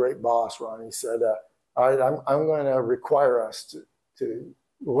he's a great boss, Ron, he said, all right, I'm going to require us to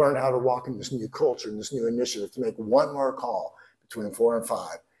learn how to walk in this new culture and this new initiative to make one more call between 4 and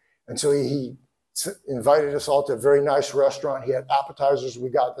 5. And so he invited us all to a very nice restaurant. He had appetizers. We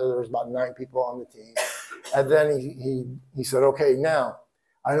got there. There was about 9 people on the team. And then he said, okay, now,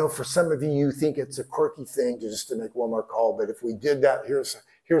 I know for some of you, you think it's a quirky thing just to make one more call, but if we did that,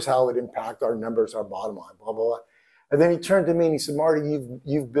 here's how it would impact our numbers, our bottom line, blah, blah, blah. And then he turned to me and he said, Marty,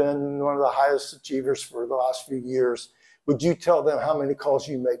 you've been one of the highest achievers for the last few years. Would you tell them how many calls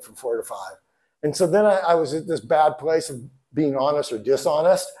you make from 4 to 5? And so then I was at this bad place of being honest or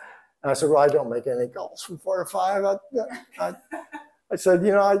dishonest. And I said, well, I don't make any calls from 4 to 5. I said,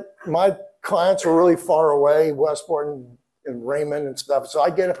 my clients are really far away, Westport and Raymond and stuff. So I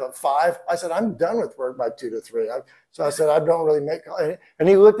get up at 5. I said, I'm done with work by 2 to 3. So I said, I don't really make calls. And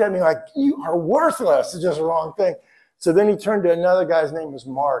he looked at me like, you are worthless. It's just the wrong thing. So then he turned to another guy's name was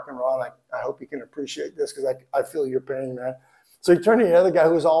Mark. And Ron, I hope you can appreciate this because I feel your pain, man. So he turned to another guy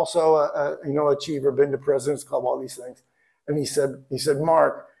who was also a achiever, been to President's Club, all these things. And he said,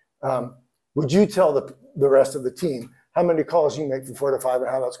 Mark, would you tell the rest of the team how many calls you make from 4 to 5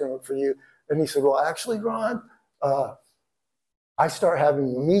 and how that's going to look for you? And he said, well, actually, Ron, I start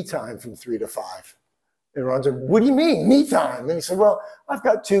having me time from 3 to 5. And Ron said, what do you mean, me time? And he said, well, I've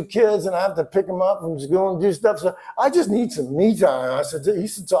got 2 kids and I have to pick them up from school and do stuff. So I just need some me time. He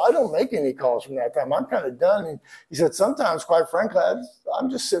said, so I don't make any calls from that time. I'm kind of done. And he said, sometimes, quite frankly, I'm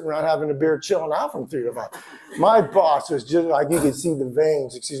just sitting around having a beer, chilling out from 3 to 5. My boss was just like, you could see the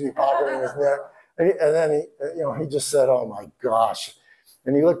veins, popping in his neck. And then he just said, oh my gosh.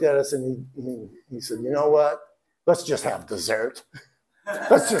 And he looked at us and he said, you know what? Let's just have dessert.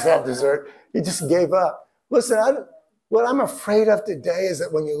 Let's just have dessert. He just gave up. Listen, what I'm afraid of today is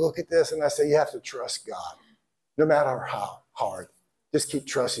that when you look at this and I say you have to trust God, no matter how hard, just keep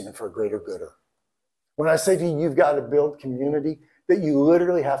trusting him for a greater gooder. When I say to you, you've got to build community, that you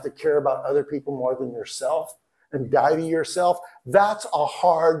literally have to care about other people more than yourself and die to yourself, that's a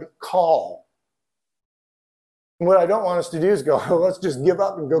hard call. And what I don't want us to do is go, oh, let's just give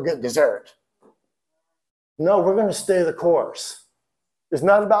up and go get dessert. No, we're going to stay the course. It's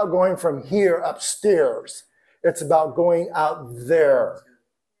not about going from here upstairs. It's about going out there.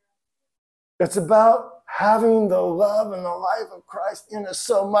 It's about having the love and the life of Christ in us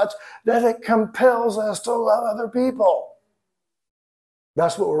so much that it compels us to love other people.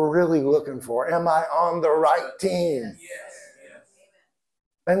 That's what we're really looking for. Am I on the right team? Yes.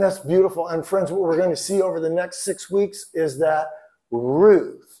 And that's beautiful. And friends, what we're going to see over the next 6 weeks is that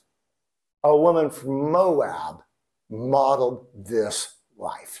Ruth, a woman from Moab, modeled this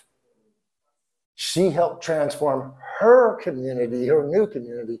life. She helped transform her community, her new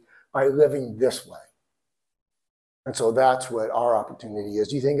community, by living this way. And so that's what our opportunity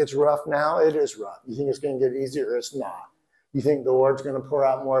is. You think it's rough now? It is rough. You think it's going to get easier? It's not. You think the Lord's going to pour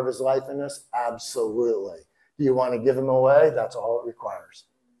out more of his life in us? Absolutely. Do you want to give him away? That's all it requires.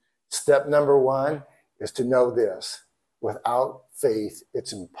 Step number 1 is to know this: without faith,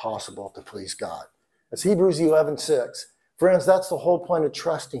 it's impossible to please God. That's Hebrews 11:6. Friends, that's the whole point of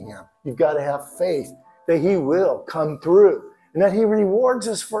trusting him. You've got to have faith that he will come through and that he rewards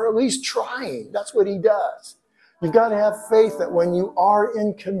us for at least trying. That's what he does. You've got to have faith that when you are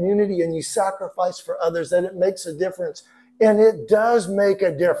in community and you sacrifice for others, that it makes a difference. And it does make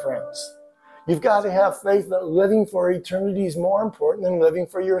a difference. You've got to have faith that living for eternity is more important than living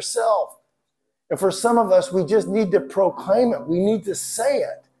for yourself. And for some of us, we just need to proclaim it. We need to say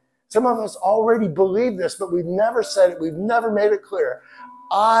it. Some of us already believe this, but we've never said it. We've never made it clear.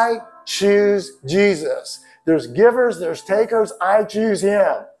 I choose Jesus. There's givers, there's takers. I choose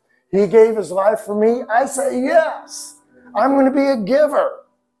him. He gave his life for me. I say yes. I'm going to be a giver.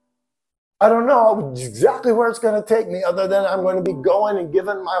 I don't know exactly where it's going to take me other than I'm going to be going and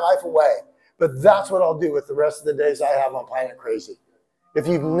giving my life away. But that's what I'll do with the rest of the days I have on Planet Crazy. If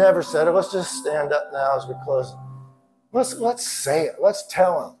you've never said it, let's just stand up now as we close. Let's say it. Let's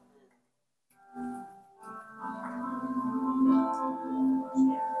tell him.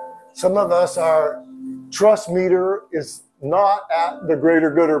 Some of us, our trust meter is not at the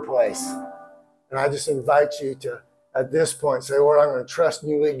greater gooder place. And I just invite you to, at this point, say, Lord, I'm going to trust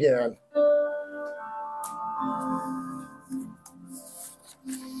you again.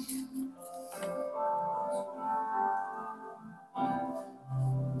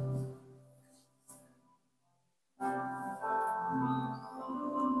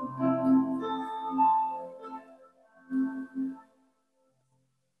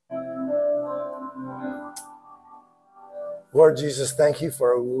 Lord Jesus, thank you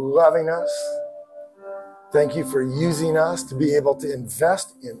for loving us. Thank you for using us to be able to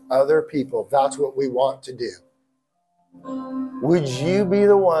invest in other people. That's what we want to do. Would you be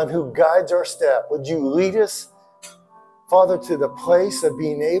the one who guides our step? Would you lead us, Father, to the place of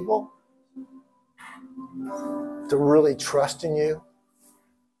being able to really trust in you?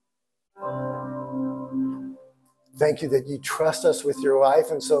 Thank you that you trust us with your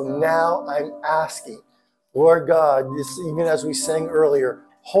life. And so now I'm asking, Lord God, even as we sang earlier,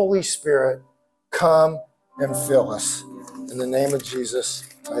 Holy Spirit, come and fill us. In the name of Jesus,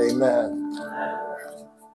 amen.